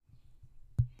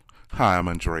Hi, I'm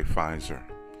Andre Pfizer.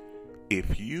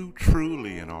 If you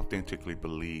truly and authentically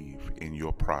believe in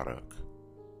your product,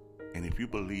 and if you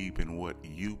believe in what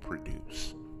you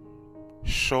produce,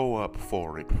 show up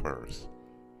for it first.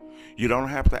 You don't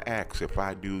have to ask, if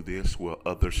I do this, will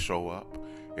others show up?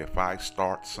 If I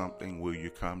start something, will you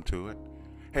come to it?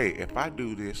 Hey, if I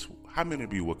do this, how many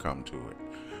of you will come to it?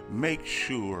 Make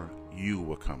sure you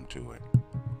will come to it.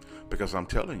 Because I'm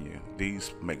telling you,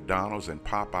 these McDonald's and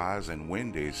Popeyes and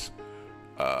Wendy's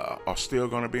are still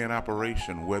going to be in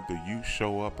operation whether you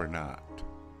show up or not.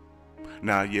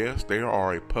 Now, yes, they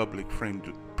are a public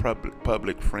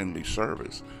friendly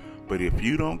service, but if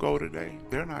you don't go today,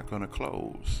 they're not going to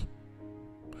close.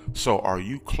 So, are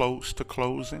you close to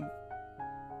closing?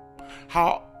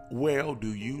 How well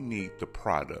do you need the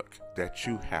product that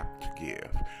you have to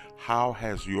give? How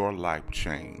has your life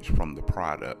changed from the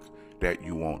product that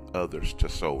you want others to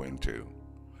sow into?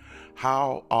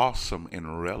 How awesome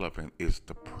and relevant is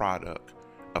the product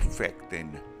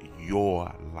affecting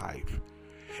your life?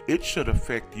 It should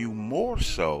affect you more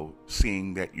so,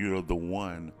 seeing that you're the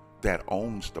one that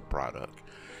owns the product,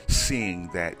 seeing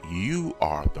that you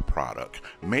are the product.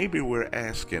 Maybe we're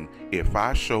asking, if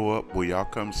I show up, will y'all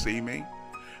come see me?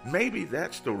 Maybe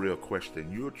that's the real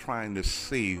question. You're trying to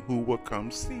see who will come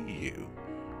see you.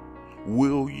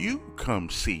 Will you come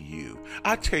see you?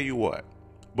 I tell you what,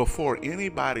 before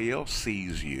anybody else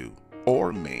sees you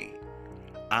or me,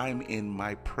 I'm in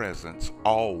my presence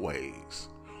always.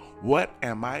 What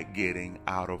am I getting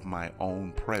out of my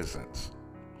own presence?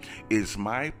 Is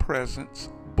my presence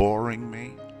boring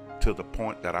me to the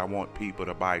point that I want people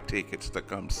to buy tickets to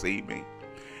come see me?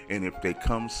 And if they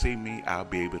come see me, I'll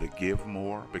be able to give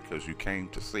more because you came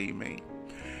to see me.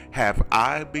 Have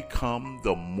I become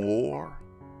the more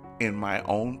in my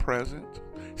own presence,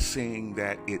 seeing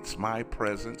that it's my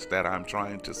presence that I'm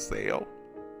trying to sell?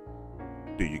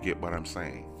 Do you get what I'm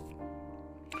saying?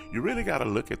 You really got to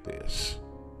look at this.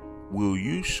 Will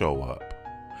you show up?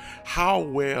 How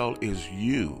well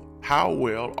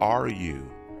are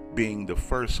you being the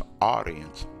first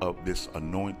audience of this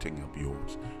anointing of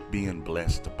yours, being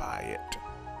blessed by it?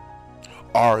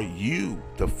 Are you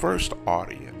the first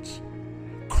audience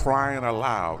crying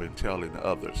aloud and telling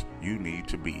others you need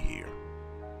to be here?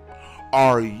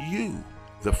 Are you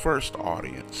the first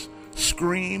audience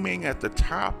screaming at the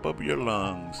top of your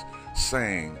lungs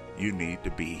saying you need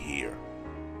to be here?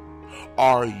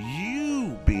 Are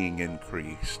you being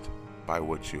increased by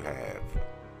what you have?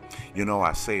 You know,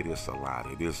 I say this a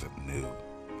lot. It isn't new.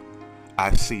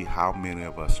 I see how many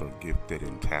of us are gifted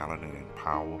and talented and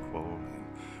powerful and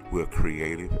we're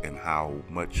creative, and how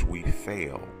much we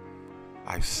fail.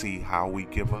 I see how we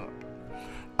give up.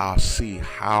 I see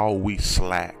how we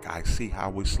slack. I see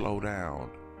how we slow down.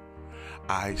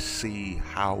 I see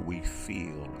how we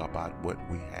feel about what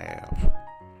we have.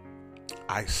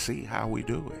 I see how we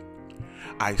do it.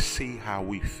 I see how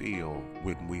we feel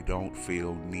when we don't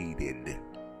feel needed.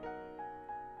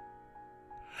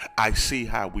 I see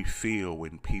how we feel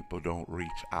when people don't reach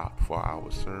out for our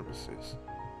services.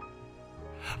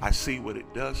 I see what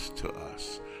it does to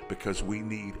us because we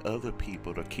need other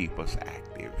people to keep us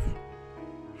active.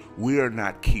 We are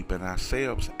not keeping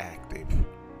ourselves active.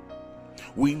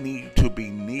 We need to be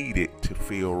needed to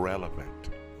feel relevant.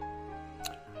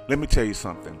 Let me tell you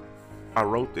something. I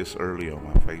wrote this earlier on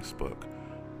my Facebook.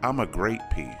 I'm a great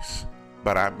piece,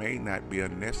 but I may not be a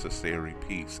necessary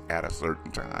piece at a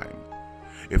certain time.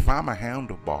 If I'm a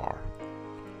handlebar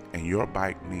and your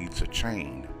bike needs a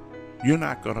chain, you're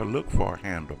not going to look for a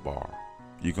handlebar.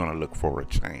 You're going to look for a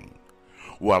chain.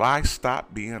 Will I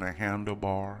stop being a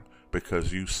handlebar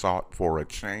because you sought for a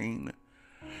chain?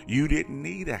 You didn't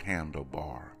need a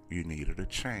handlebar. You needed a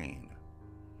chain.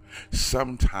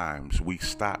 Sometimes we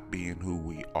stop being who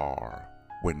we are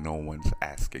when no one's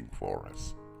asking for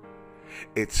us.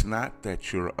 It's not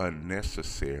that you're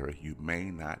unnecessary. You may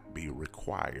not be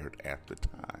required at the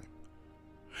time.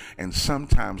 And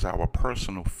sometimes our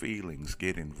personal feelings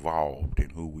get involved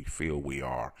in who we feel we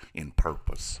are in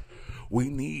purpose. We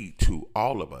need to,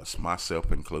 all of us,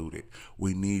 myself included,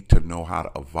 we need to know how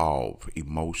to evolve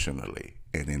emotionally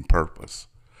and in purpose.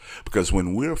 Because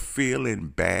when we're feeling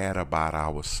bad about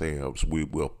ourselves, we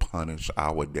will punish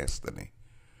our destiny.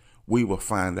 We will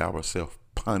find ourselves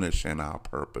punishing our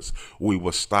purpose. We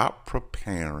will stop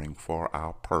preparing for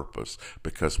our purpose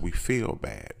because we feel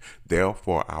bad.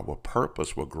 Therefore, our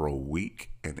purpose will grow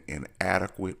weak and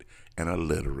inadequate, and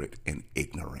illiterate and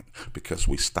ignorant because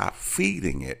we stop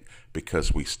feeding it,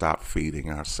 because we stop feeding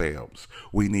ourselves.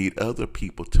 We need other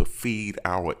people to feed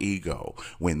our ego.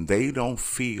 When they don't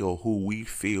feel who we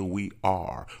feel we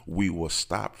are, we will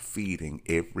stop feeding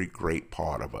every great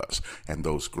part of us. And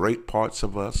those great parts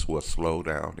of us will slow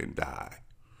down and die.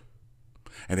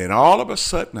 And then all of a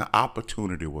sudden, an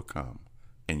opportunity will come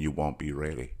and you won't be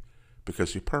ready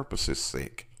because your purpose is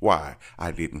sick. Why?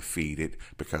 I didn't feed it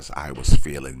because I was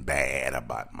feeling bad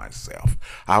about myself.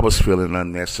 I was feeling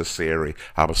unnecessary.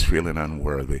 I was feeling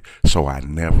unworthy. So I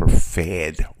never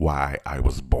fed why I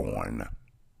was born.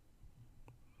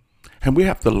 And we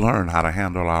have to learn how to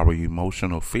handle our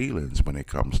emotional feelings when it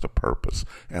comes to purpose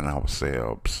and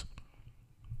ourselves.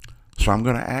 So I'm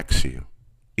going to ask you,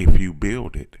 if you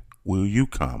build it, will you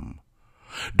come?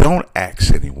 Don't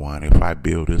ask anyone, if I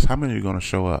build this, how many are going to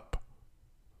show up?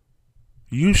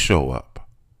 You show up.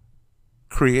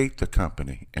 Create the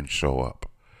company and show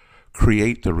up.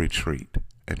 Create the retreat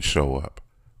and show up.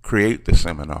 Create the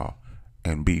seminar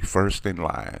and be first in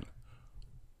line.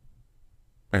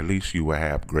 At least you will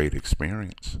have great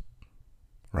experience,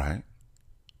 right?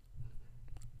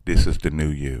 This is the new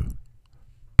you.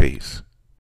 Peace.